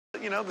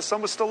the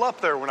sun was still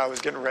up there when I was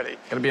getting ready.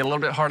 It'll be a little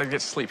bit hard to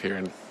get sleep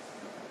here.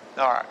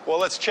 All right, well,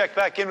 let's check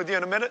back in with you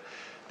in a minute.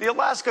 The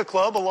Alaska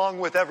Club, along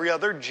with every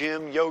other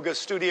gym, yoga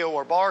studio,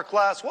 or bar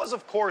class, was,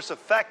 of course,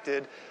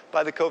 affected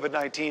by the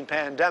COVID-19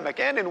 pandemic,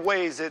 and in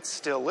ways it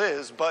still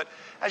is. But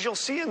as you'll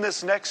see in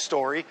this next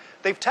story,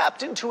 they've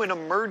tapped into an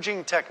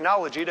emerging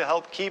technology to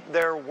help keep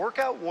their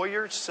workout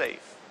warriors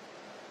safe.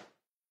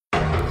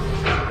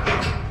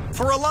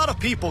 For a lot of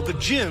people, the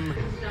gym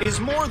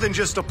is more than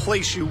just a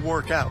place you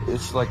work out.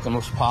 It's like the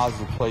most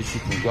positive place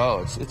you can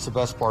go. It's the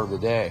best part of the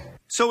day.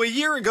 So a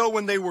year ago,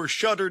 when they were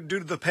shuttered due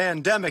to the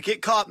pandemic,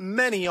 it caught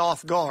many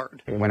off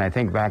guard. When I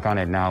think back on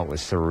it now, it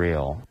was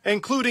surreal.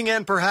 Including,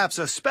 and perhaps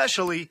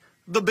especially,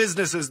 the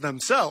businesses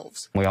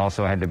themselves. We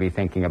also had to be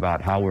thinking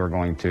about how we were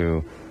going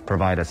to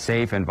provide a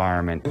safe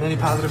environment. Any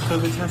positive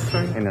COVID tests?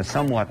 In a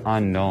somewhat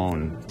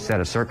unknown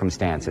set of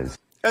circumstances.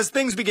 As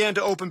things began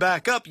to open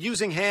back up,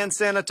 using hand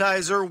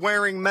sanitizer,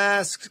 wearing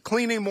masks,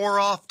 cleaning more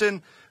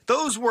often,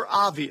 those were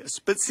obvious.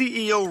 But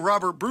CEO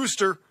Robert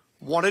Brewster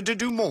wanted to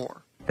do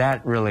more.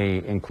 That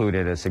really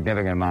included a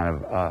significant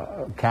amount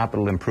of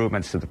capital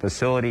improvements to the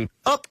facility.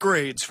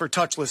 Upgrades for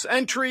touchless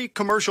entry,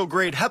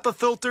 commercial-grade HEPA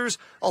filters,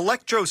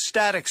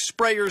 electrostatic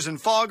sprayers and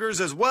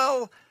foggers, as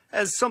well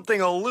as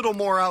something a little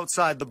more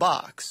outside the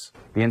box.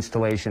 The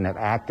installation of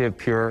Active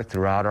Pure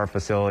throughout our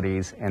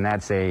facilities, and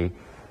that's a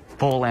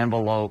full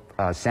envelope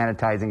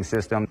sanitizing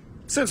system.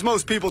 Since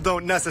most people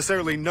don't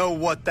necessarily know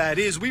what that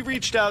is, we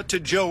reached out to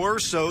Joe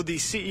Urso, the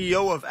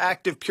CEO of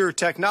Active Pure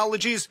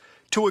Technologies,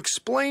 to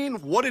explain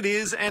what it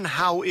is and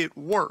how it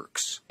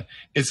works.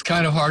 It's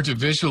kind of hard to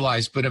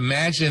visualize, but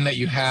imagine that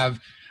you have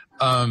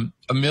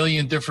a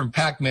million different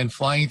Pac-Men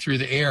flying through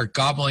the air,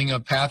 gobbling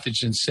up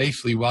pathogens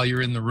safely while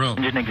you're in the room.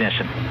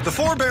 Ignition. The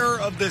forebearer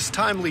of this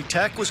timely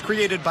tech was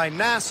created by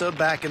NASA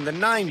back in the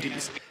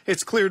 90s.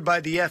 It's cleared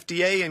by the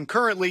FDA and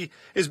currently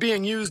is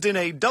being used in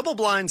a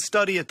double-blind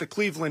study at the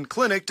Cleveland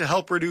Clinic to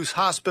help reduce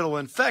hospital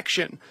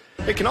infection.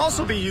 It can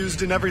also be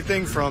used in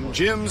everything from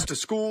gyms to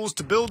schools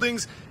to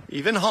buildings,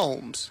 even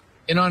homes.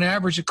 And on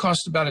average, it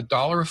costs about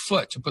 $1 a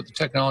foot to put the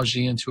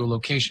technology into a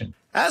location.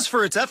 As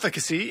for its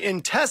efficacy,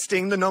 in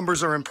testing, the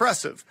numbers are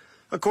impressive.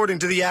 According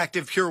to the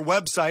Active Pure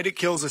website, it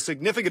kills a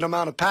significant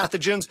amount of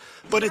pathogens,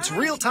 but its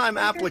real-time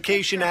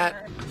application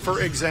at,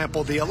 for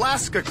example, the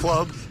Alaska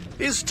Club,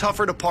 is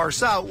tougher to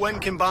parse out when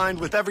combined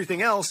with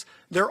everything else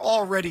they're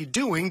already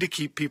doing to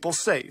keep people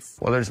safe.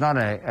 Well, there's not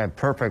a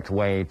perfect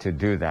way to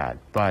do that,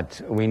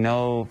 but we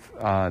know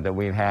that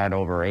we've had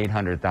over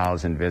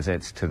 800,000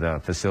 visits to the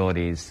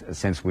facilities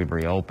since we've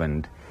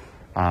reopened,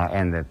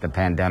 and that the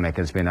pandemic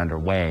has been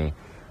underway.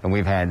 And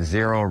we've had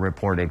 0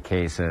 reported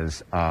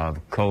cases of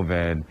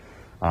COVID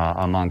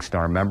amongst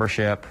our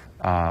membership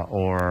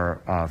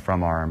or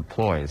from our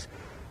employees.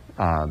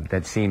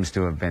 That seems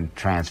to have been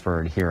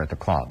transferred here at the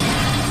club.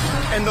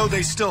 And though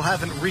they still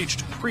haven't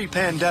reached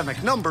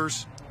pre-pandemic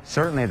numbers,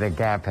 certainly the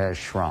gap has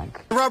shrunk.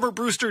 Robert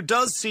Brewster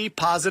does see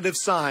positive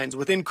signs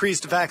with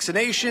increased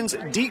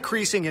vaccinations,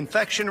 decreasing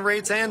infection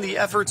rates, and the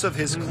efforts of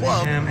his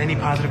club. Any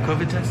positive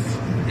COVID tests?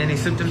 Any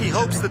symptoms? He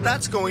hopes that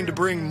that's going to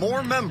bring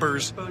more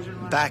members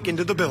back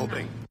into the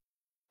building.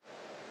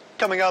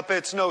 Coming up,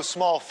 it's no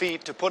small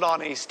feat to put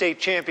on a state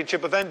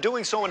championship event.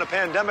 Doing so in a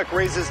pandemic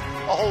raises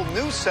a whole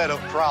new set of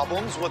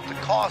problems. What the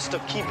cost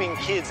of keeping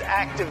kids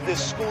active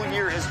this school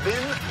year has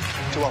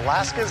been to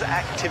Alaska's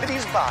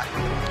activities body.